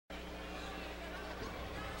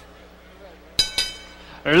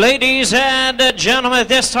Ladies and gentlemen, at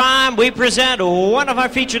this time we present one of our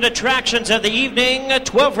featured attractions of the evening,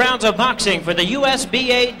 12 rounds of boxing for the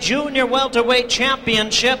USBA Junior Welterweight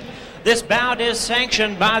Championship. This bout is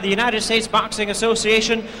sanctioned by the United States Boxing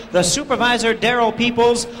Association, the supervisor Darrell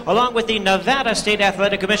Peoples, along with the Nevada State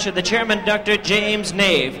Athletic Commission, the chairman Dr. James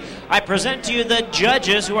Nave. I present to you the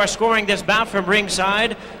judges who are scoring this bout from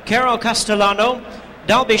ringside: Carol Castellano,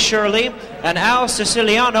 Dalby Shirley, and Al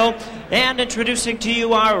Siciliano. And introducing to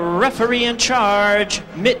you our referee in charge,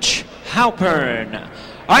 Mitch Halpern.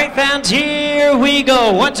 All right, fans, here we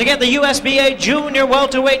go. Once again, the USBA Junior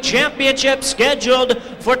Welterweight Championship scheduled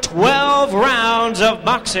for 12 rounds of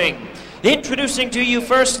boxing. Introducing to you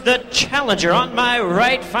first the challenger on my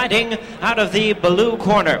right, fighting out of the blue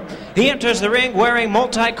corner. He enters the ring wearing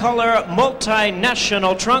multicolor,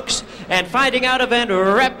 multinational trunks and fighting out of and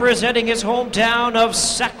representing his hometown of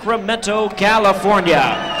Sacramento,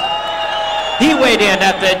 California. He weighed in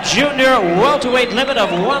at the junior welterweight limit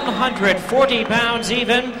of 140 pounds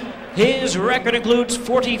even. His record includes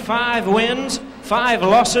 45 wins, 5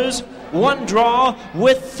 losses, 1 draw,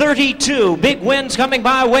 with 32 big wins coming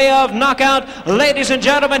by way of knockout. Ladies and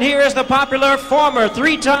gentlemen, here is the popular former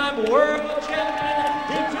 3-time world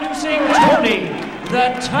champion, introducing Tony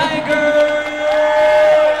the Tiger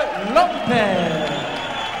Lopez.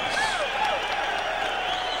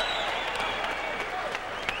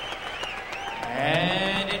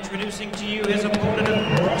 And introducing to you his opponent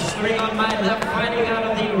across the ring on my left, fighting out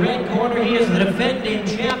of the red corner. He is the defending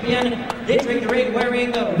champion, entering the ring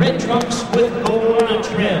wearing red trunks with gold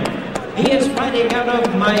trim. He is fighting out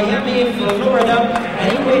of Miami, Florida,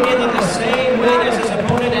 and he weighed in at the same weight as his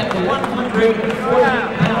opponent at 140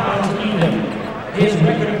 pounds even. His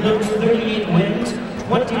record includes 38 wins,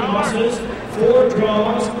 20 losses, 4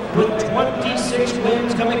 draws, with 26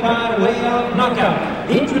 wins coming by way of knockout.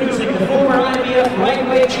 Introducing the former IBF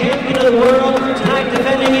lightweight champion of the world, tonight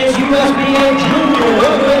defending his USBA Junior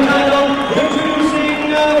Welterweight title,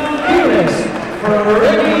 introducing fearless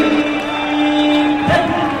Freddie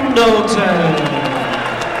Pendleton.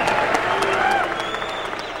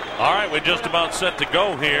 All right, we're just about set to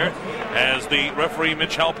go here as the referee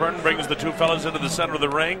Mitch Halpern brings the two fellas into the center of the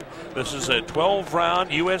ring. This is a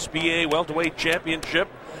 12-round USBA welterweight championship.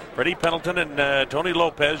 Freddie Pendleton and Tony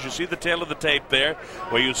Lopez. You see the tail of the tape there,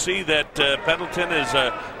 where you see that Pendleton is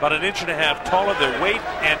about 1.5 inches taller. Their weight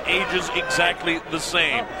and ages exactly the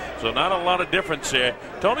same, so not a lot of difference here.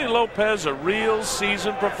 Tony Lopez, a real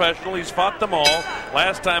seasoned professional. He's fought them all.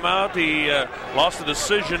 Last time out, he lost a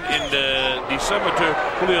decision in December to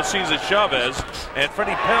Julio Cesar Chavez. And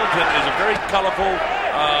Freddie Pendleton is a very colorful,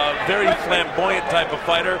 very flamboyant type of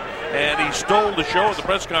fighter. And he stole the show at the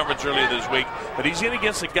press conference earlier this week. But he's in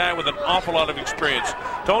against a guy with an awful lot of experience.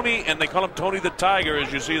 Tony, and they call him Tony the Tiger, as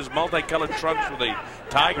you see his multicolored trunks with a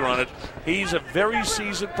tiger on it. He's a very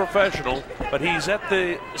seasoned professional, but he's at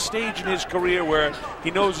the stage in his career where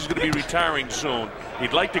he knows he's going to be retiring soon.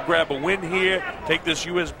 He'd like to grab a win here, take this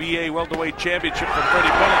USBA welterweight championship from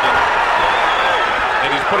Freddie Pendleton.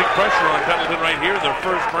 And he's putting pressure on Pendleton right here in the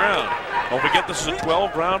first round. Don't forget, this is a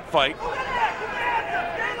 12-round fight.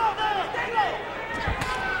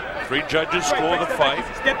 3 judges score the fight.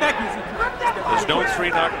 There's no 3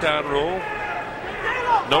 knockdown rule.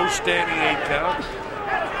 No standing 8 count.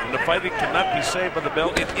 And the fighting cannot be saved by the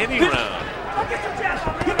bell in any round. Oh, he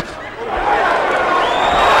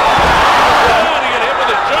got hit with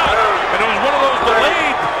a shot. And it was one of those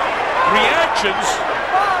delayed reactions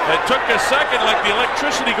that took a second, like the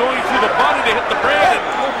electricity going through the body to hit the brain,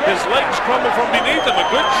 and his legs crumble from beneath him. A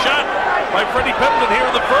good shot by Freddie Pendleton here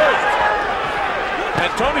in the first. And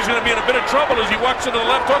Tony's going to be in a bit of trouble as he walks into the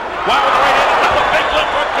left hook. Wow, with the right hand, another big left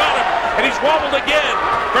hook got him. And he's wobbled again.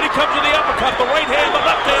 Freddie comes with the uppercut, the right hand, the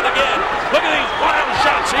left hand again. Look at these wild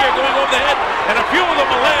shots here going over the head. And a few of them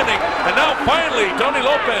are landing. And now finally, Tony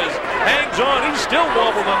Lopez hangs on. He's still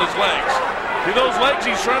wobbled on his legs. See those legs?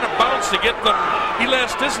 He's trying to bounce to get the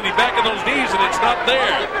elasticity back in those knees, and it's not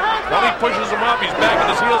there. Tony pushes him off. He's back on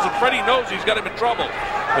his heels, and Freddie knows he's got him in trouble.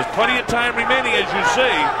 There's plenty of time remaining, as you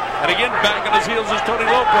see. And again, back on his heels is Tony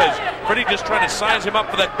Lopez. Freddie just trying to size him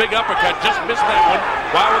up for that big uppercut. Just missed that one.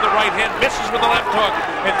 Wow with the right hand, misses with the left hook.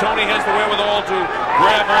 And Tony has the wherewithal to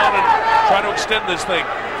grab on and try to extend this thing.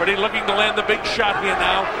 Freddie looking to land the big shot here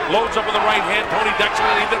now. Loads up with the right hand. Tony ducks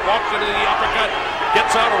underneath it, walks into the uppercut.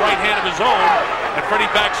 Gets out a right hand of his own. And Freddie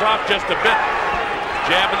backs off just a bit.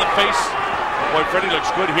 Jab in the face. Boy, Freddie looks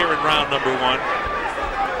good here in round number 1.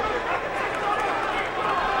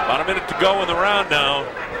 About a minute to go in the round now.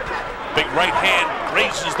 Big right hand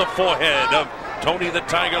grazes the forehead of Tony the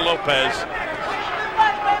Tiger Lopez.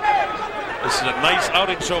 The This is a nice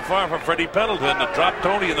outing so far for Freddie Pendleton to drop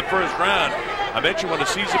Tony in the first round. I bet you what a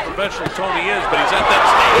seasoned professional Tony is, but he's at that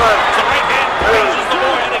stage. So right hand raises the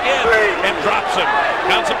forehead again and drops him.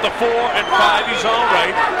 Counts up to 4 and 5. He's all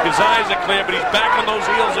right. His eyes are clear, but he's back on those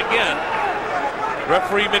heels again.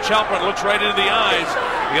 Referee Mitch Halpern looks right into the eyes.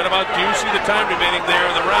 You got about, do you see the time remaining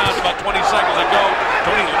there in the round? About 20 seconds to go.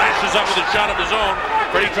 Tony lashes up with a shot of his own.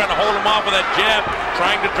 Freddie trying to hold him off with that jab,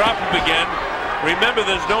 trying to drop him again. Remember,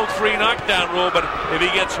 there's no 3 knockdown rule, but if he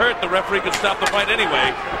gets hurt, the referee can stop the fight anyway.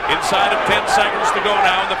 Inside of 10 seconds to go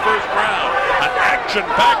now in the first round. An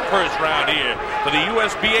action-packed first round here for the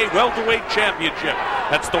USBA Welterweight Championship.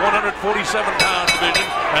 That's the 147-pound division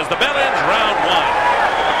as the bell ends round 1.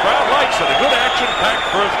 The crowd likes it. A good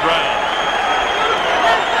action-packed first round.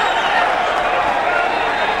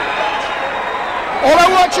 All I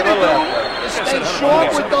want you to do is stay short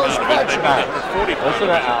with those punch bags.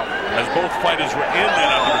 As both fighters were in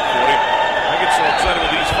at 140. I get so excited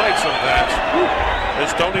with these fights sometimes.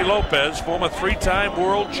 There's Tony Lopez, former 3-time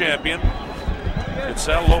world champion. It's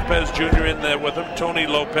Sal Lopez Jr. in there with him. Tony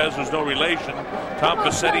Lopez, who's no relation. Tom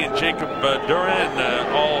Vassetti and Jacob Duran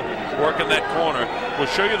all work in that corner. We'll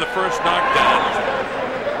show you the first knockdown.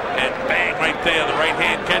 And bang, right there, the right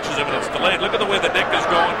hand catches him and it's delayed. Look at the way the neck is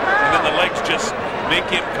going, and then the legs just make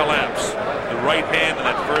him collapse. The right hand in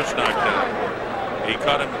that first knockdown. He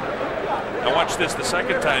caught him. Now watch this, the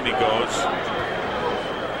second time he goes.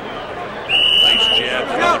 Nice jab,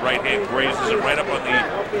 the right hand grazes him right up on the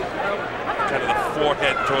kind of the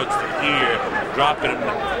forehead towards the ear, dropping him.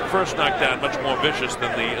 The first knockdown much more vicious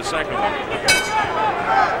than the second one.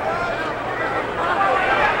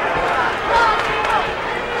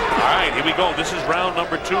 Here we go. This is round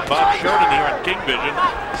number 2. Bob Sheridan here on King Vision.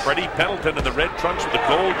 Freddie Pendleton in the red trunks with the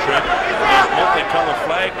gold trim. Those multicolor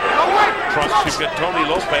flag trunks. You've got Tony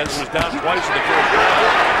Lopez, who was down twice in the first round.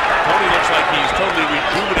 Tony looks like he's totally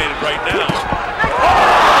rejuvenated right now.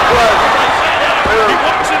 He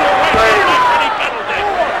walks into a right hand by Freddie Pendleton.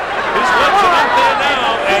 His legs are out there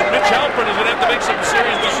now, and Mitch Halpern is going to have to make some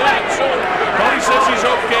serious decisions soon. Tony says he's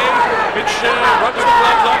okay. Mitch rubs the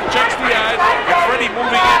gloves off, checks the eyes, and Freddie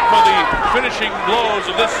moving in for the finishing blows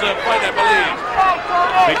of this fight, I believe.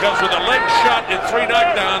 Because with a leg shot in 3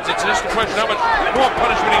 knockdowns, it's just a question how much more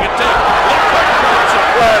punishment he can take.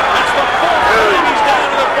 That's the 4th time he's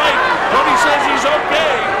down in the fight. Tony says he's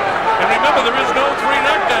okay. And remember, there is no 3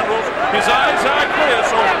 knockdown rules. His eyes are clear,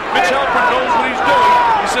 so Mitch Halpern knows what he's doing.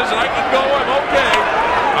 He says, I can go, I'm okay.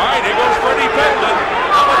 All right, here goes Freddie Pendleton.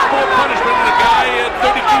 How much more punishment than a guy at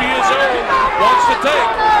 32 years old wants to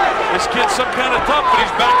take? This kid's some kind of tough, but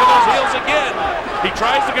he's back on those heels again. He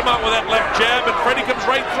tries to come out with that left jab, and Freddie comes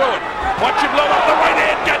right through it. Watch him blow up the right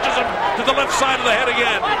hand, catches him to the left side of the head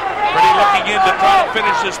again. Freddie looking in to try to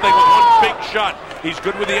finish this thing with one big shot. He's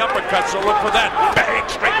good with the uppercut, so look for that. Bang,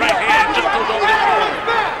 straight right hand, just goes over the shoulder.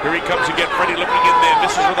 Here he comes again, Freddie looking in there,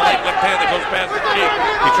 misses with the right left hand that goes past the cheek.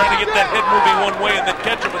 He's trying to get that head moving one way and then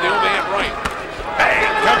catch him with the overhand right. Bang,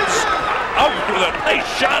 comes out with a nice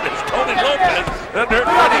shot. It's Tony Lopez. That hurt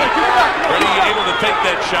Freddie. Freddie able to take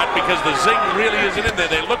that shot because the zing really isn't in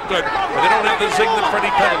there. They look good, but they don't have the zing that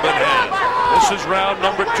Freddie Pendleton has. This is round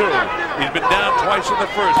number 2. He's been down twice in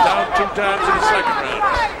the first, down 2 times in the second round.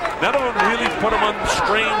 None of them really put him on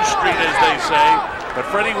Strange Street, as they say, but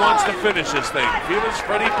Freddie wants to finish this thing. Fearless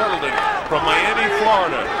Freddie Pendleton from Miami,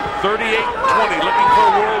 Florida, 38-20, looking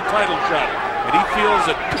for a world title shot. And he feels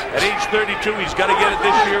that at age 32, he's got to get it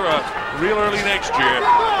this year or real early next year.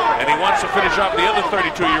 And he wants to finish off the other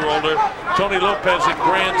 32-year-older, Tony Lopez, in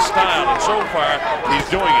grand style. And so far, he's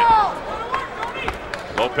doing it.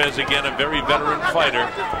 Lopez, again, a very veteran fighter.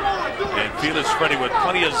 And Fearless Freddie with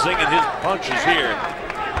plenty of zing in his punches here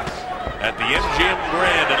at the MGM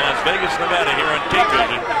Grand in Las Vegas, Nevada, here on King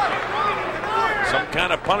Vision. Some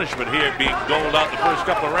kind of punishment here being doled out the first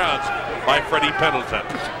couple of rounds by Freddie Pendleton.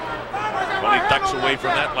 Tony ducks away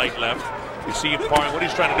from that light left. You see him parring. What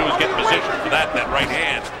he's trying to do is get in position for that right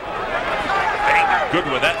hand. Bang, good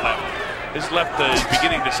with that left. His left is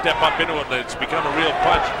beginning to step up into it. It's become a real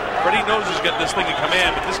punch. Freddie knows he's got this thing in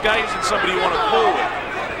command, but this guy isn't somebody you want to fool with.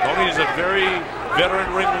 Tony is a very veteran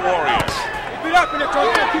ring warrior. Keep it up,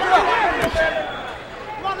 keep it up.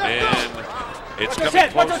 And it's coming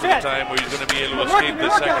close to the time where he's going to be able to escape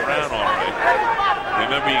this second round all right.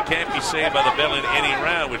 Remember, you can't be saved by the bell in any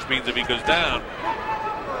round, which means if he goes down,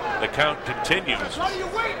 the count continues. All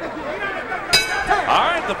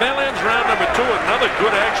right, the bell ends round number 2. Another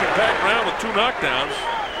good action-packed round with 2 knockdowns.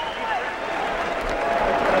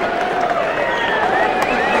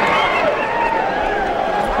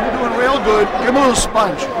 You're doing real good. Give him a little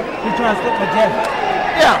sponge. You're trying to slip my jab.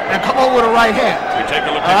 Yeah, and come over with a right hand. We take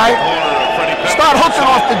a look at the corner of Freddie Start hooking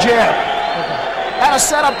off the jab. Gotta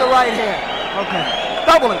set up the right hand. Okay.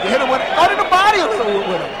 Double it. You hit him with it. Go to the body a little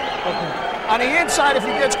with him. Okay. On the inside, if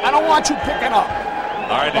he gets, I don't want you picking up.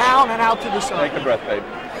 All right. Down and out to the side. Take a breath, babe.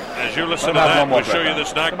 As you listen to that, we'll show you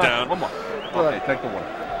this knockdown. One more. Okay, take the one.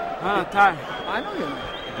 Time. I know you're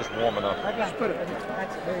not. Just warming up. Just put it.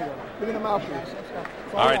 There you go. Give me the mouthpiece.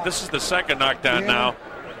 All right, this is the second knockdown now.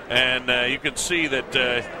 And you can see that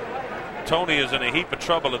Tony is in a heap of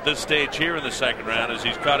trouble at this stage here in the second round as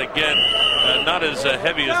he's caught again. Not as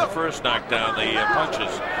heavy as the first knockdown, the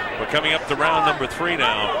punches. We're coming up to round number 3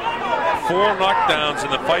 now. 4 knockdowns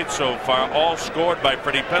in the fight so far, all scored by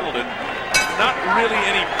Freddie Pendleton. Not really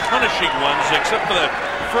any punishing ones, except for the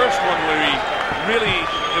first one where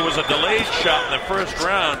it was a delayed shot in the first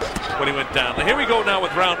round when he went down. Here we go now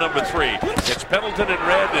with round number 3. It's Pendleton in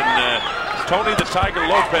red and Tony the Tiger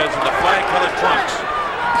Lopez in the flag-colored trunks.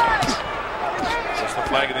 That's the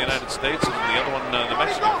flag of the United States, and the other one the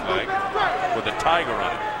Mexican flag with a tiger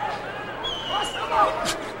on it.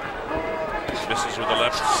 Misses with the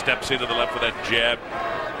left, steps into the left with that jab.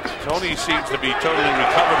 Tony seems to be totally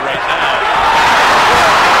recovered right now.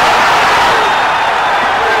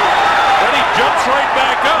 Freddie jumps right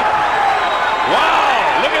back up.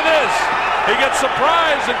 Wow, look at this. He gets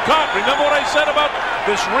surprised and caught. Remember what I said about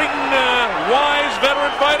this ring-wise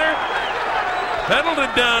veteran fighter?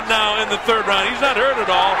 Pendleton down now in the 3rd round. He's not hurt at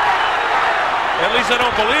all. At least I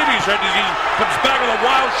don't believe he's hurt. He comes back with a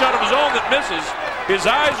wild shot of his own that misses. His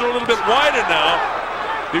eyes are a little bit wider now.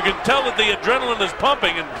 You can tell that the adrenaline is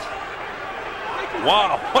pumping. And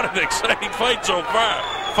wow, what an exciting fight so far.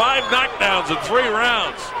 5 knockdowns in 3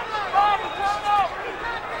 rounds.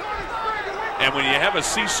 And when you have a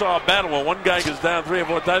seesaw battle where one guy goes down 3 or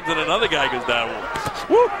 4 times and another guy goes down,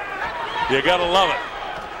 whoo, you gotta love it.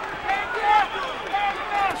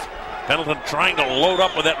 Pendleton trying to load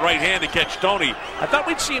up with that right hand to catch Tony. I thought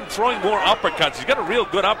we'd see him throwing more uppercuts. He's got a real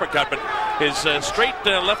good uppercut, but his straight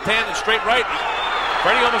left hand and straight right,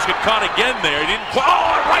 Freddie almost got caught again there. He didn't.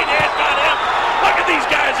 Oh, right hand got him. Look at these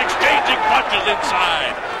guys exchanging punches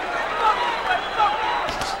inside.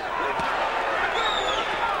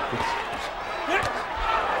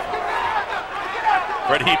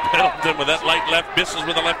 Freddie Pendleton with that light left, misses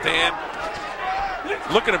with the left hand.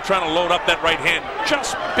 Look at him trying to load up that right hand,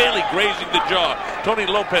 just barely grazing the jaw. Tony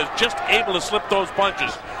Lopez just able to slip those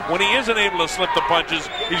punches. When he isn't able to slip the punches,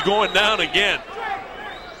 he's going down again.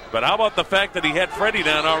 But how about the fact that he had Freddie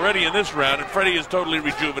down already in this round, and Freddie is totally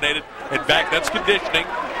rejuvenated and back. That's conditioning.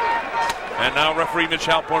 And now referee Mitch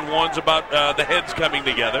Halpern warns about the heads coming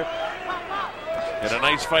together. And a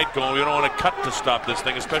nice fight going. We don't want to cut to stop this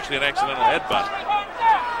thing, especially an accidental headbutt.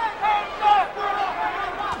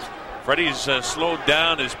 Freddie's slowed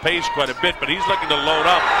down his pace quite a bit, but he's looking to load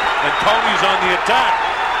up. And Tony's on the attack.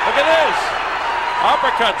 Look at this.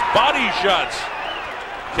 Uppercuts, body shots.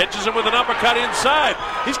 Catches him with an uppercut inside.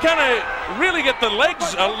 He's kind of really got the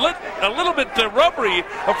legs a little bit rubbery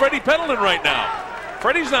of Freddie Pendleton right now.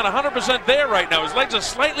 Freddie's not 100% there right now. His legs are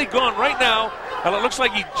slightly gone right now, and it looks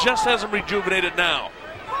like he just hasn't rejuvenated now.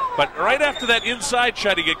 But right after that inside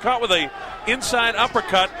shot, he get caught with a inside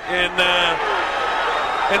uppercut, and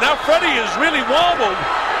now Freddie is really wobbled.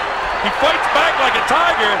 He fights back like a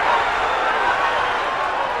tiger.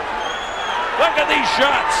 Look at these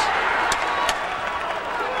shots.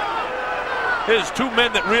 Here's 2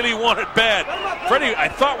 men that really want it bad. Freddie, I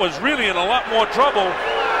thought, was really in a lot more trouble,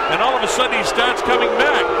 and all of a sudden he starts coming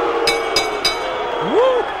back.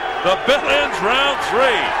 Woo! The bell ends round 3.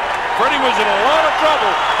 Freddie was in a lot of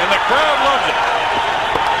trouble, and the crowd loves it.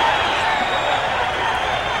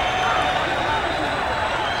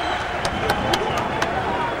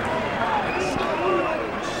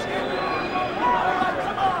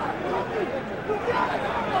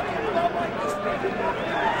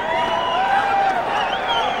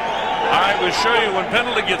 We'll show you when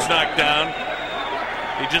Pendleton gets knocked down.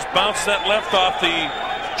 He just bounced that left off the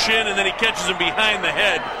chin, and then he catches him behind the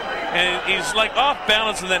head. And he's like off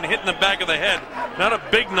balance and then hitting the back of the head. Not a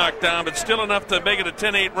big knockdown, but still enough to make it a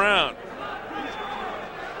 10-8 round.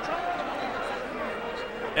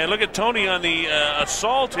 And look at Tony on the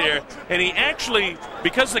assault here. And he actually,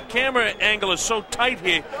 because the camera angle is so tight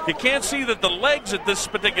here, you can't see that the legs at this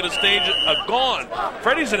particular stage are gone.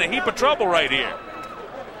 Freddie's in a heap of trouble right here.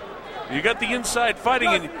 You got the inside fighting,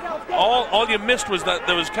 and all you missed was that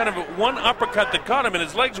there was kind of one uppercut that caught him, and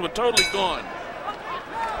his legs were totally gone.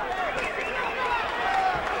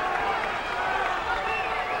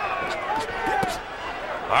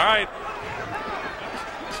 All right.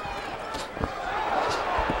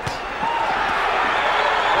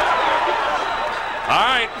 All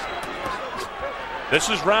right. This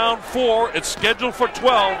is round 4. It's scheduled for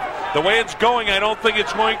 12. The way it's going, I don't think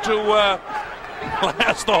it's going to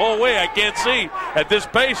last the whole way. I can't see at this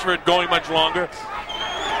pace for it going much longer.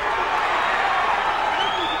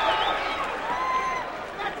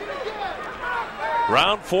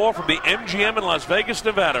 Round 4 from the MGM in Las Vegas,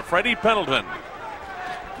 Nevada. Freddie Pendleton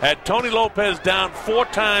had Tony Lopez down 4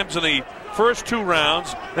 times in the first 2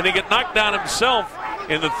 rounds. Then he got knocked down himself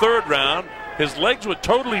in the 3rd round. His legs were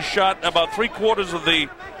totally shot about 3/4 of the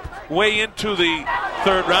way into the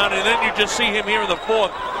 3rd round. And then you just see him here in the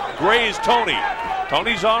 4th graze Tony.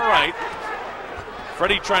 Tony's all right.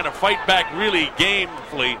 Freddie trying to fight back really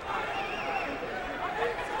gamefully.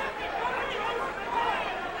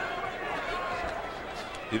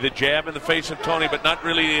 The jab in the face of Tony, but not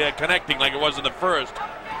really connecting like it was in the first.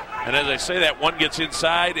 And as I say that, one gets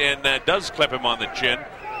inside and does clip him on the chin.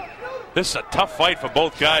 This is a tough fight for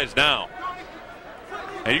both guys now.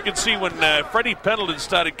 And you can see when Freddie Pendleton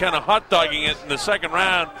started kind of hot-dogging it in the 2nd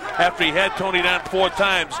round after he had Tony down 4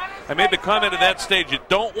 times. I made the comment at that stage, you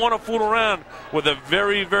don't want to fool around with a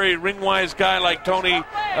very, very ring-wise guy like Tony,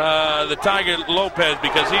 the Tiger Lopez,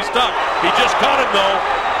 because he's tough. He just caught him, though.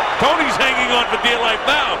 Tony's hanging on for dear life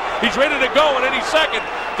now. He's ready to go at any second.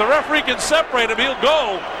 If the referee can separate him, he'll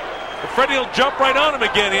go. But Freddie will jump right on him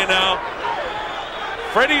again here now.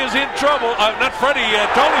 Freddie is in trouble. Not Freddie,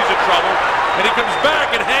 Tony's in trouble. And he comes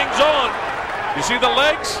back and hangs on. You see the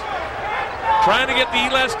legs? Trying to get the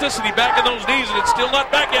elasticity back in those knees, and it's still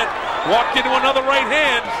not back yet. Walked into another right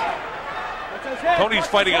hand. Tony's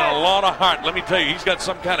fighting on a lot of heart. Let me tell you, he's got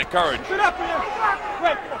some kind of courage.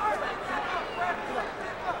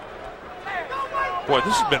 Boy,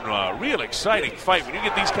 this has been a real exciting fight. When you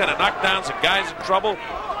get these kind of knockdowns and guys in trouble,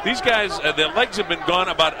 these guys, their legs have been gone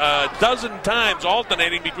about a dozen times,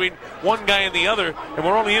 alternating between one guy and the other, and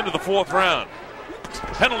we're only into the 4th round.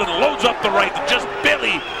 Pendleton loads up the right that just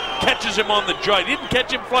barely catches him on the jaw. He didn't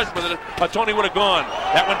catch him flush with it, Tony would have gone.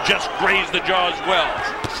 That one just grazed the jaw as well.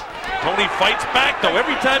 Tony fights back, though.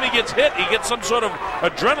 Every time he gets hit, he gets some sort of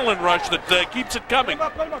adrenaline rush that keeps it coming.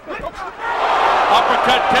 Uppercut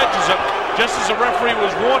catches him, just as the referee was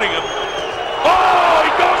warning him. Oh, he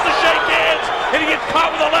goes to shake hands, and he gets caught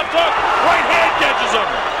with a left hook. Right hand catches him.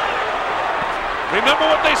 Remember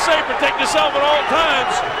what they say, protect yourself at all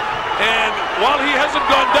times. And while he hasn't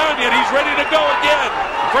gone down yet, he's ready to go again.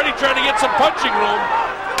 Freddie trying to get some punching room.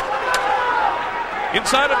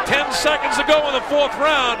 Inside of 10 seconds to go in the 4th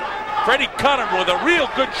round, Freddie caught him with a real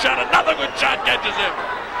good shot. Another good shot catches him.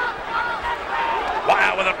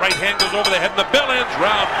 Wow, with that right hand goes over the head, and the bell ends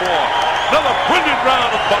round 4. Another brilliant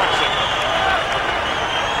round of boxing.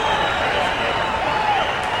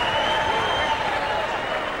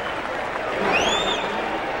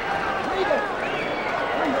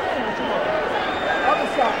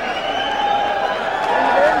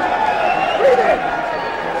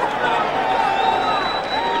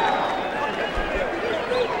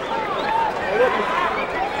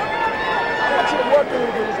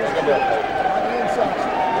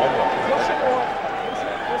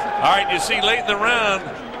 All right, you see late in the round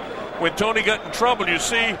when Tony got in trouble, you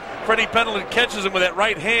see Freddie Pendleton catches him with that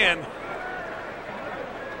right hand,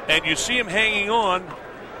 and you see him hanging on,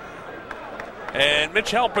 and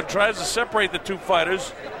Mitch Halpern tries to separate the 2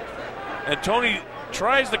 fighters, and Tony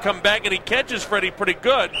tries to come back, and he catches Freddie pretty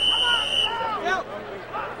good.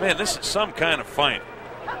 Man, this is some kind of fight.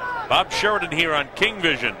 Bob Sheridan here on King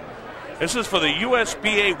Vision. This is for the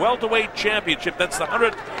USBA Welterweight Championship. That's the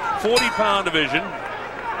 140-pound division.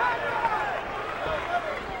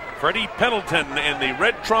 Freddie Pendleton in the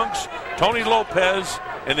red trunks, Tony Lopez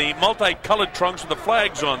in the multicolored trunks with the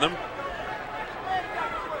flags on them.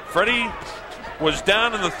 Freddie was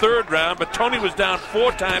down in the 3rd round, but Tony was down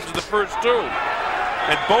 4 times in the first 2.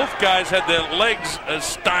 And both guys had their legs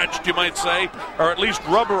starched, you might say, or at least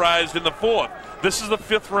rubberized in the 4th. This is the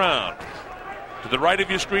 5th round. To the right of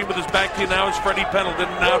your screen with his back to you now is Freddie Pendleton.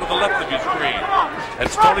 Now to the left of your screen,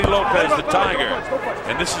 that's Tony Lopez, the Tiger.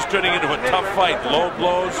 And this is turning into a tough fight. Low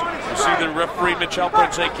blows. You see the referee, Mitch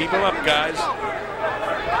Halpern, say, keep him up, guys.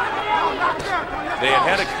 They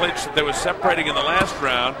had a clinch that they were separating in the last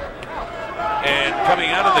round. And coming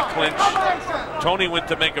out of the clinch, Tony went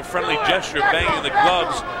to make a friendly gesture, banging the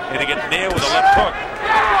gloves, and he got nailed with a left hook.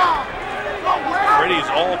 Freddie's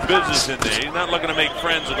all business in there. He's not looking to make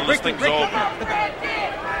friends until this thing's over.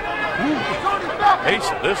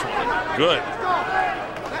 Pace of this one, good.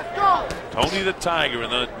 Tony the Tiger in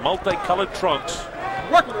the multicolored trunks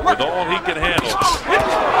with all he can handle. Look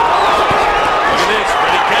at this,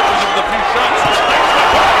 Freddie catches him with a few shots.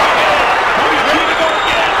 Tony's ready to go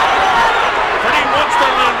again. Freddie wants to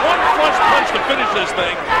land one flush punch to finish this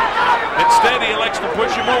thing. Instead, he elects to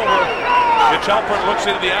push him over. Mitch Alpert looks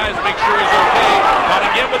into the eyes, makes sure he's okay. Caught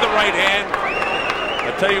again with the right hand.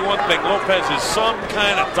 I tell you one thing, Lopez is some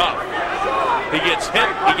kind of tough. He gets hit,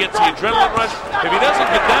 he gets the adrenaline rush. If he doesn't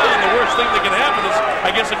get down, the worst thing that can happen is, I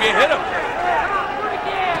guess, if you hit him.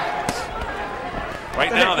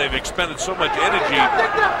 Right now, they've expended so much energy.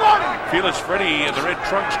 Felix Freddie in the red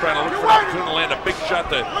trunks trying to look for an opportunity to land a big shot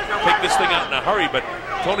to take this thing out in a hurry. But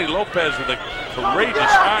Tony Lopez, with the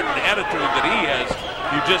courageous heart and attitude that he has,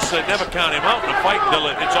 you just never count him out in a fight until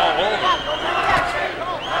it's all over.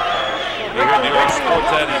 You hear the old sports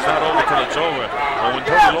ad, it's not over till it's over. Well, when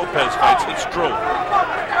Tony Lopez fights, it's true.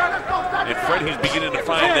 And Freddie's beginning to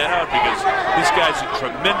find that out because this guy's in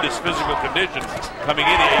tremendous physical condition coming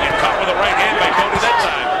in here. He caught with a right hand by Tony that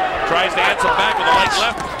time. Tries to answer back with a light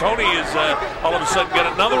left. Tony is all of a sudden got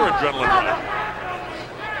another adrenaline run.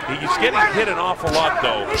 He's getting hit an awful lot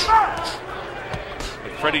though.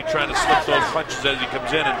 And Freddie trying to slip those punches as he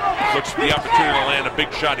comes in and looks for the opportunity to land a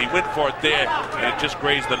big shot. He went for it there and it just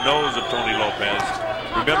grazed the nose of Tony Lopez.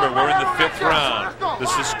 Remember, we're in the 5th round.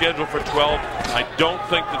 This is scheduled for 12. I don't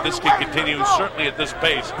think that this can continue, certainly at this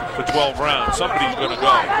pace, for 12 rounds. Somebody's going to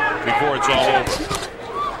go before it's all over.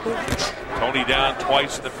 Tony down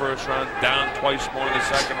twice in the 1st round, down twice more in the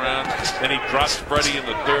 2nd round. Then he drops Freddie in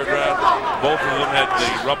the 3rd round. Both of them had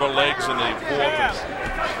the rubber legs in the 4th.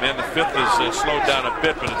 And the 5th is slowed down a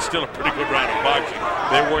bit, but it's still a pretty good round of boxing.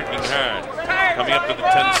 They're working hard. Coming up to the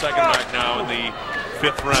 10-second mark now in the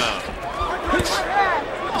 5th round.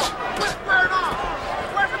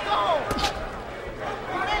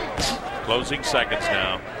 Closing seconds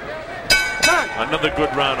now. Another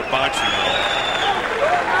good round of boxing now.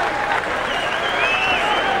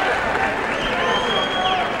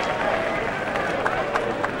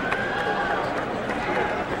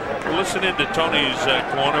 We'll listen into Tony's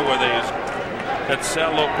corner where they've got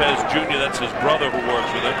Sal Lopez Jr., that's his brother who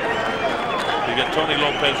works with him. You got Tony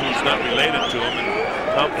Lopez, who's not related to him, and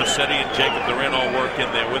Tom Pacetti and Jacob Duran all work in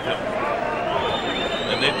there with him.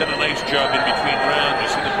 And they've done a nice job in between rounds. You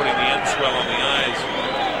see them putting the end swell on the eyes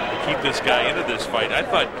to keep this guy into this fight. I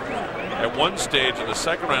thought at one stage in the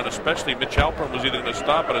 2nd round, especially, Mitch Alpert was either going to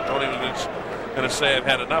stop it or Tony was going to say, I've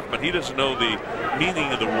had enough, but he doesn't know the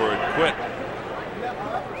meaning of the word quit.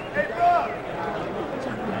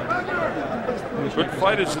 Good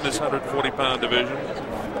fighters in this 140-pound division.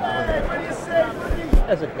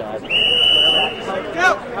 As a god.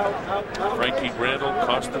 Frankie Randall,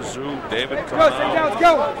 Costa Zoo, David Kamau,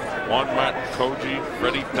 Juan Martin Koji,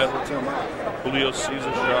 Freddie Pendleton, Julio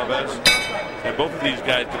Cesar Chavez. And both of these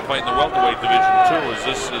guys can fight in the welterweight division too, as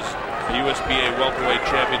this is the USBA welterweight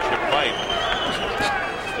championship fight.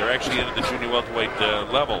 They're actually into the junior welterweight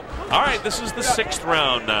level. All right, this is the 6th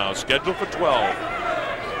round now, scheduled for 12.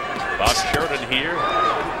 Bob Sheridan here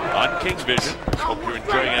on King Vision. Hope you're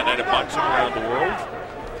enjoying our night of boxing around the world.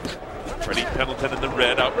 Freddie Pendleton in the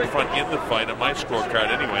red out in front in the fight on my scorecard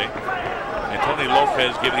anyway. And Tony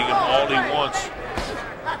Lopez giving him all he wants.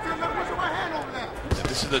 And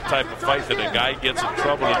this is the type of fight that a guy gets in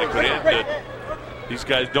trouble and it could end it. These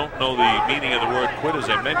guys don't know the meaning of the word quit, as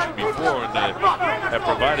I mentioned before, and have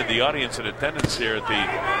provided the audience in attendance here at the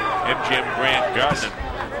MGM Grand Garden.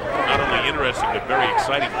 Not only interesting, but very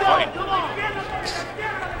exciting fight.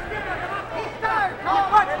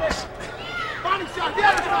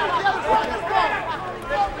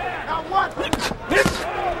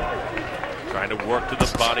 Trying to work to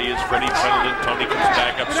the body is Freddie Pendleton. Tony comes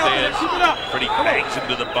back upstairs. Freddie bangs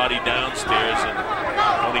into the body downstairs, and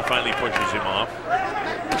Tony finally pushes him off.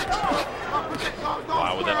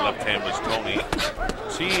 Wow, with that left hand was Tony.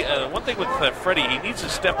 See, one thing with Freddie, he needs to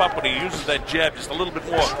step up when he uses that jab just a little bit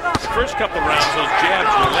more. The first couple of rounds, those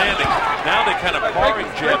jabs were landing. Now they're kind of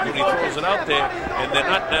parring jabs when he throws it out there, and they're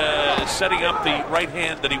not setting up the right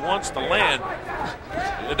hand that he wants to land.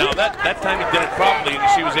 Now that time he did it properly, and you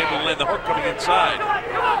see he was able to land the hook coming inside,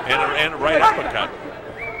 and a right uppercut.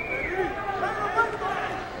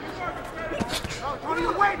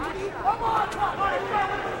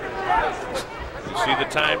 You see the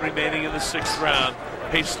time remaining in the 6th round.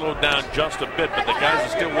 Pace slowed down just a bit, but the guys are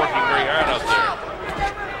still working very hard out there.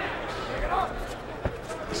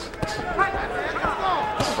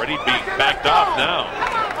 Freddie being backed off now.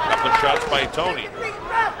 A couple of shots by Tony.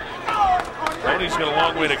 Tony's got a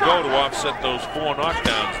long way to go to offset those 4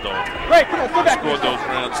 knockdowns, though. He scored those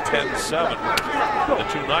rounds 10-7. The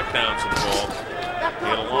 2 knockdowns involved. He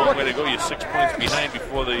had a long way to go. You're 6 points behind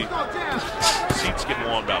before the seats get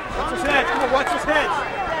warmed up. Watch his head. Come on, watch his head.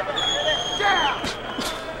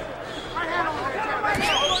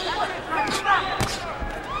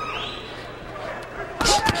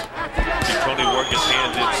 Tony work his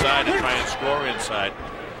hands inside and try and score inside.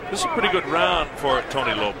 This is a pretty good round for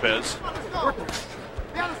Tony Lopez.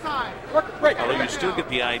 Although you still get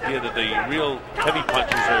the idea that the real heavy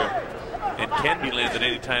punches are and can be landed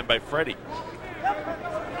anytime by Freddie.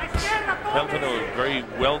 Pendleton, a very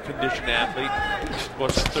well-conditioned athlete. Of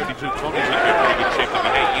course, at 32, Tony's in pretty good shape to be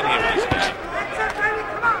hanging in with this guy.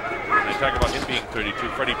 And I talk about him being 32.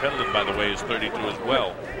 Freddie Pendleton, by the way, is 32 as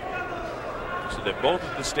well. So they're both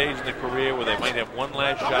at the stage in their career where they might have one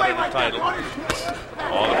last shot at the title.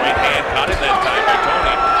 Oh, the right hand caught him that time by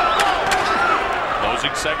Tony.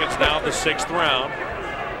 Closing seconds now of the 6th round.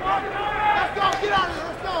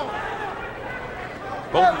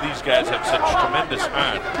 Both of these guys have such tremendous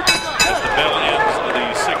heart as the bell ends of the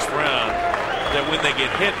 6th round that when they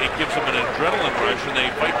get hit, it gives them an adrenaline rush and they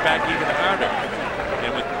fight back even harder.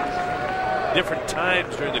 And with different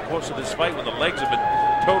times during the course of this fight, when the legs have been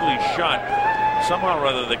totally shot, somehow or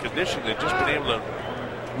other the conditioning, they've just been able to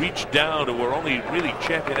reach down to where only really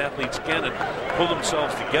champion athletes can and pull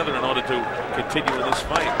themselves together in order to continue in this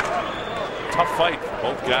fight. Tough fight for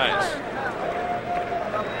both guys.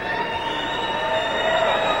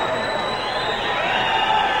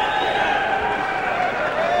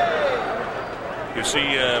 You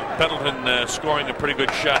see Pendleton scoring a pretty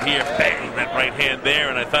good shot here. Bang, that right hand there.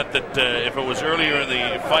 And I thought that if it was earlier in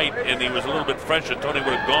the fight and he was a little bit fresher, Tony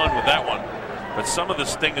would have gone with that one. But some of the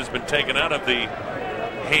sting has been taken out of the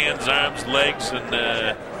hands, arms, legs, and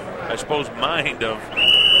I suppose mind of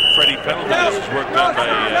Freddie Pendleton. This is work done by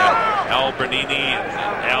Al Bernini and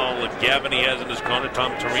Al Gavin he has in his corner.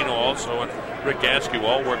 Tom Torino also, and Rick Askew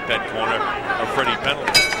all worked that corner of Freddie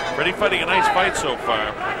Pendleton. Freddie fighting a nice fight so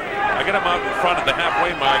far. I got him out in front at the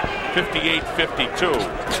halfway mark,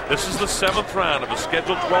 58-52. This is the 7th round of a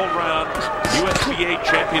scheduled 12-round USBA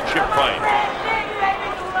championship fight.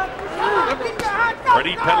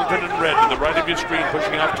 Freddie Pendleton in red to the right of your screen,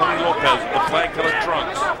 pushing off Tony Lopez with the flag-colored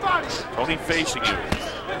trunks. Tony facing you.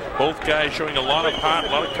 Both guys showing a lot of heart, a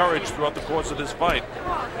lot of courage throughout the course of this fight.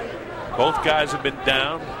 Both guys have been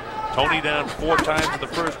down. Tony down 4 times in the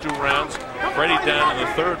first 2 rounds. Freddie down in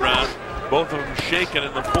the 3rd round. Both of them shaken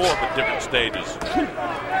in the 4th at different stages.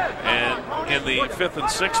 And in the 5th and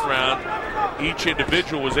 6th round, each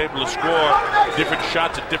individual was able to score different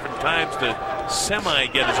shots at different times to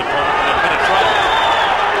semi-get his opponent in a bit of trouble.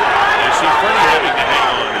 You see Freddie having to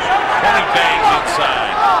hang on as Tony bangs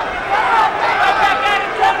inside.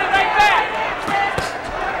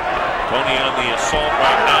 Tony on the assault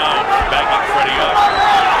right now, backing Freddie up.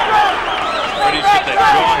 Freddie's got that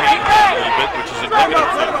jaw hanging down a little bit, which is indicative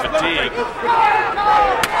of fatigue.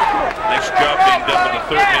 Nice job being done by the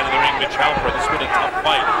 3rd man in the ring, Mitch Halper. This has been a tough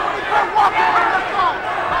fight.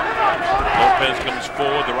 Lopez comes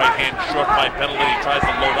forward, the right hand short by Pendleton. He tries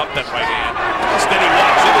to load up that right hand. Instead he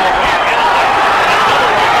walks into a right hand.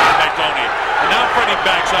 Another right hand by Tony. And now Freddie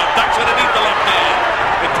backs up, ducks underneath the left hand.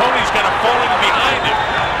 And Tony's kind of falling behind him.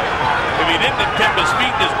 If he didn't have kept his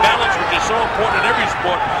feet and his balance, which is so important in every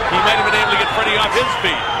sport, he might have been able to get Freddie off his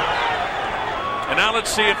feet. And now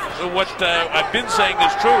let's see if what I've been saying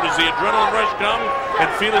is true. Does the adrenaline rush come and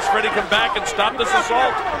Fearless Freddie come back and stop this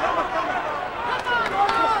assault?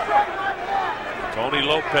 Tony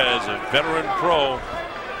Lopez, a veteran pro,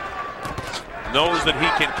 knows that he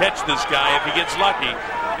can catch this guy if he gets lucky.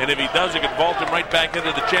 And if he does, it can vault him right back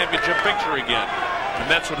into the championship picture again.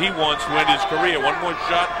 And that's what he wants to end his career. One more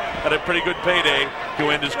shot at a pretty good payday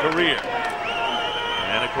to end his career.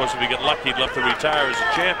 And of course, if he get lucky, he'd love to retire as a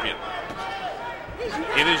champion.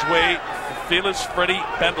 In his way, Fearless Freddie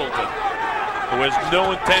Pendleton, who has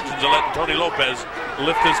no intentions of letting Tony Lopez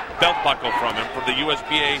lift his belt buckle from him from the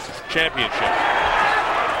USBA championship.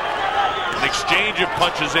 An exchange of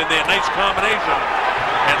punches in there, nice combination.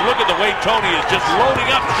 And look at the way Tony is just loading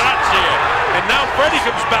up shots here. And now Freddie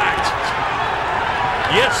comes back.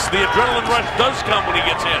 Yes, the adrenaline rush does come when he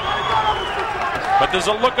gets hit. But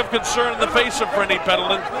there's a look of concern in the face of Freddie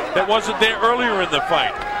Pendleton that wasn't there earlier in the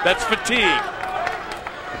fight. That's fatigue.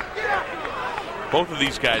 Both of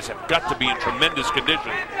these guys have got to be in tremendous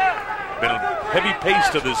condition. Been a heavy pace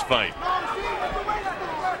to this fight.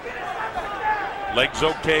 Legs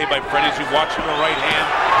okay by Freddie as he walks from the right hand.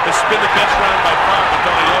 This has been the best round by far for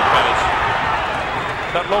Tony Lopez.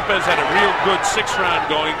 Thought Lopez had a real good 6th round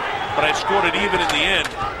going, but I scored it even in the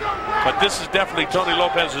end. But this is definitely Tony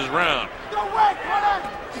Lopez's round. Right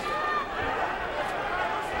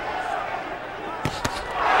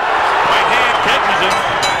hand catches him.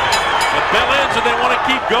 The bell ends and they want to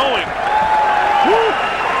keep going. Woo!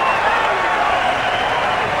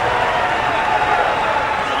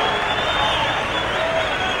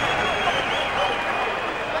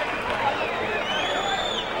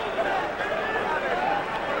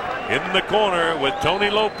 in the corner with Tony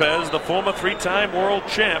Lopez, the former 3-time world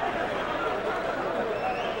champ.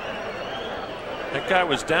 That guy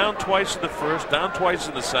was down twice in the first, down twice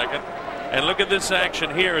in the second. And look at this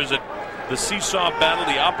action here. Is it the seesaw battle?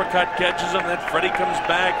 The uppercut catches him, then Freddie comes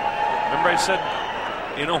back. Remember I said,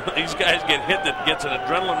 you know, these guys get hit, that gets an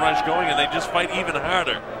adrenaline rush going, and they just fight even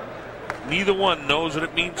harder. Neither one knows what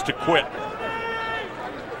it means to quit.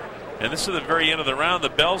 And this is the very end of the round. The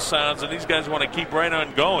bell sounds, and these guys want to keep right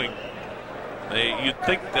on going. You'd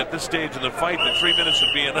think at this stage in the fight that 3 minutes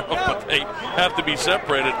would be enough, but they have to be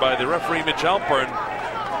separated by the referee, Mitch Halpern.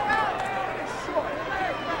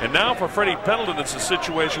 And now for Freddie Pendleton, it's a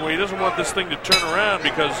situation where he doesn't want this thing to turn around,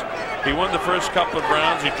 because he won the first couple of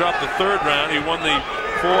rounds. He dropped the third round. He won the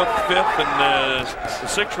fourth, fifth, and the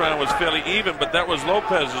sixth round was fairly even, but that was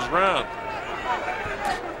Lopez's round.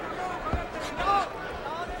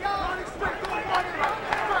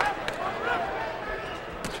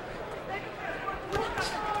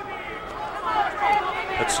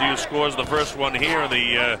 Let's see who scores the first one here in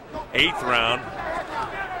the 8th round.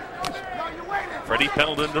 Freddie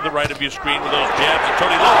Pendleton to the right of your screen with those jabs, and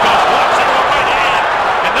Tony Lopez blocks it with a right hand.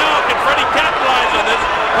 And now can Freddie capitalize on this?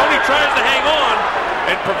 Tony tries to hang on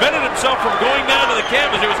and prevented himself from going down to the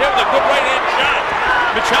canvas. He was hit with a good right hand shot.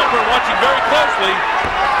 Mitch Halpern watching very closely.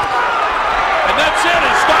 And that's it.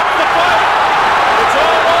 He stops the fight. It's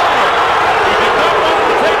all over. He did not want him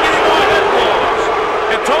to take any more head blows.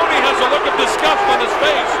 And Tony has a look of disgust on his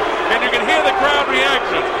face, and you can hear the crowd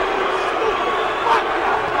reaction.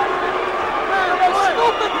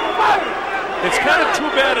 It's kind of too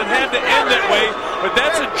bad it had to end that way, but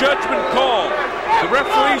that's a judgment call. The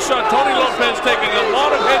referee saw Tony Lopez taking a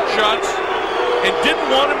lot of headshots and didn't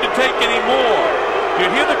want him to take any more.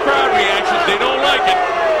 You hear the crowd reaction. They don't like it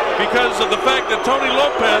because of the fact that Tony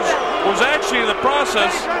Lopez was actually in the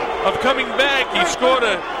process of coming back. He scored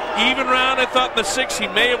an even round, I thought, in the 6th. He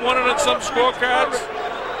may have won it on some scorecards.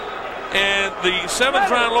 And the 7th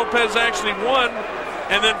round, Lopez actually won.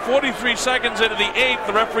 And then 43 seconds into the 8th,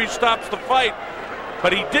 the referee stops the fight.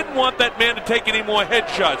 But he didn't want that man to take any more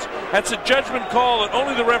headshots. That's a judgment call that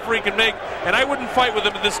only the referee can make, and I wouldn't fight with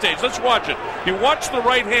him at this stage. Let's watch it. You watch the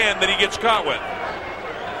right hand that he gets caught with.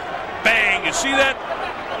 Bang, you see that?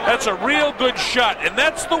 That's a real good shot, and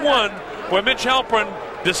that's the one where Mitch Halpern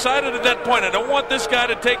decided at that point, I don't want this guy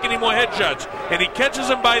to take any more headshots. And he catches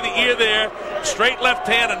him by the ear there. Straight left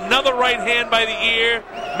hand, another right hand by the ear.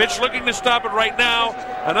 Mitch looking to stop it right now.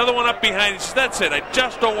 Another one up behind. He says, that's it. I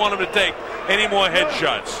just don't want him to take any more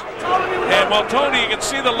headshots. And while Tony, you can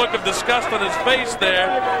see the look of disgust on his face there,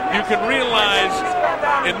 you can realize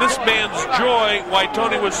in this man's joy why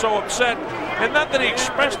Tony was so upset. And not that he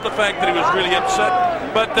expressed the fact that he was really upset,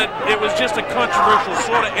 but that it was just a controversial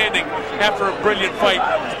sort of ending after a brilliant fight.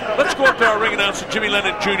 Let's go up to our ring announcer, Jimmy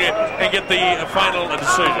Leonard Jr., and get the final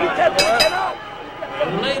decision.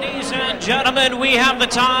 Ladies and gentlemen, we have the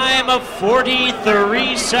time of 43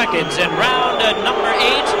 seconds in round number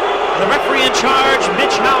 8. The referee in charge,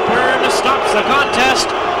 Mitch Halpern, stops the contest.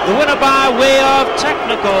 The winner by way of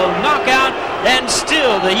technical knockout, and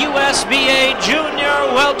still the USBA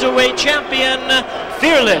Junior Welterweight Champion,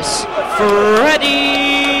 Fearless Freddie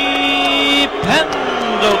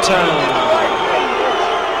Pendleton.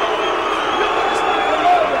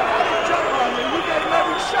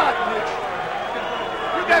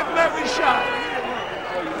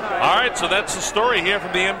 All right, so that's the story here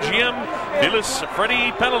from the MGM. Fearless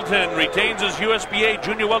Freddie Pendleton retains his USBA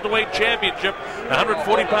Junior Welterweight Championship,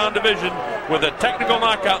 140-pound division, with a technical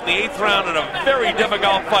knockout in the 8th round in a very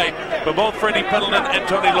difficult fight for both Freddie Pendleton and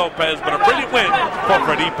Tony Lopez, but a brilliant win for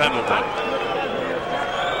Freddie Pendleton.